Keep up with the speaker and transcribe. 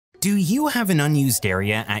Do you have an unused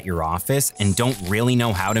area at your office and don't really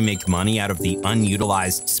know how to make money out of the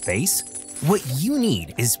unutilized space? What you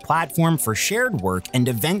need is a platform for shared work and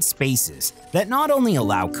event spaces that not only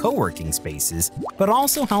allow co-working spaces, but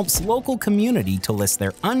also helps local community to list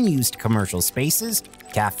their unused commercial spaces,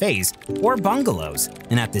 cafes, or bungalows,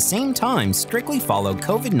 and at the same time strictly follow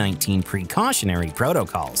COVID-19 precautionary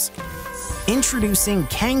protocols. Introducing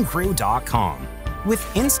Kangrooo.com.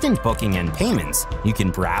 With instant booking and payments, you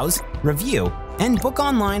can browse, review, and book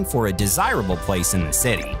online for a desirable place in the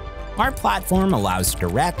city. Our platform allows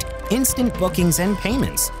direct, instant bookings and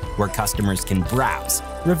payments, where customers can browse,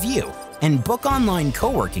 review, and book online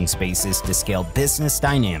co-working spaces to scale business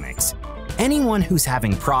dynamics. Anyone who's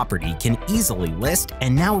having property can easily list,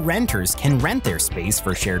 and now renters can rent their space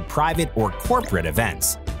for shared private or corporate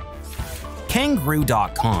events.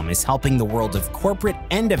 Kangrooo.com is helping the world of corporate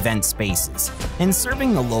and event spaces and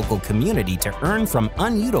serving the local community to earn from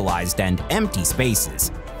unutilized and empty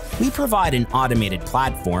spaces. We provide an automated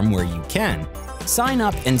platform where you can sign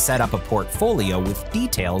up and set up a portfolio with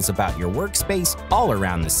details about your workspace all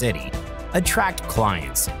around the city, attract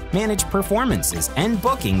clients, manage performances and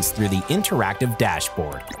bookings through the interactive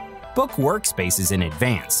dashboard, book workspaces in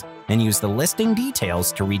advance, and use the listing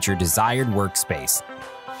details to reach your desired workspace.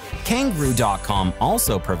 Kangrooo.com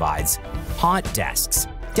also provides hot desks,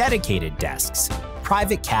 dedicated desks,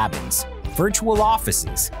 private cabins, virtual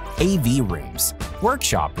offices, AV rooms,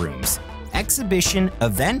 workshop rooms, exhibition,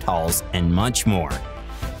 event halls, and much more.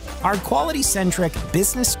 Our quality-centric,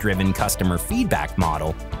 business-driven customer feedback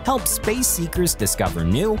model helps space seekers discover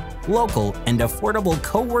new, local, and affordable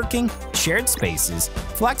co-working, shared spaces,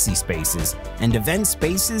 flexi spaces, and event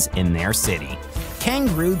spaces in their city.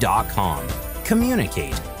 Kangrooo.com.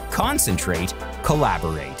 Communicate, concentrate,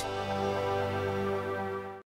 collaborate.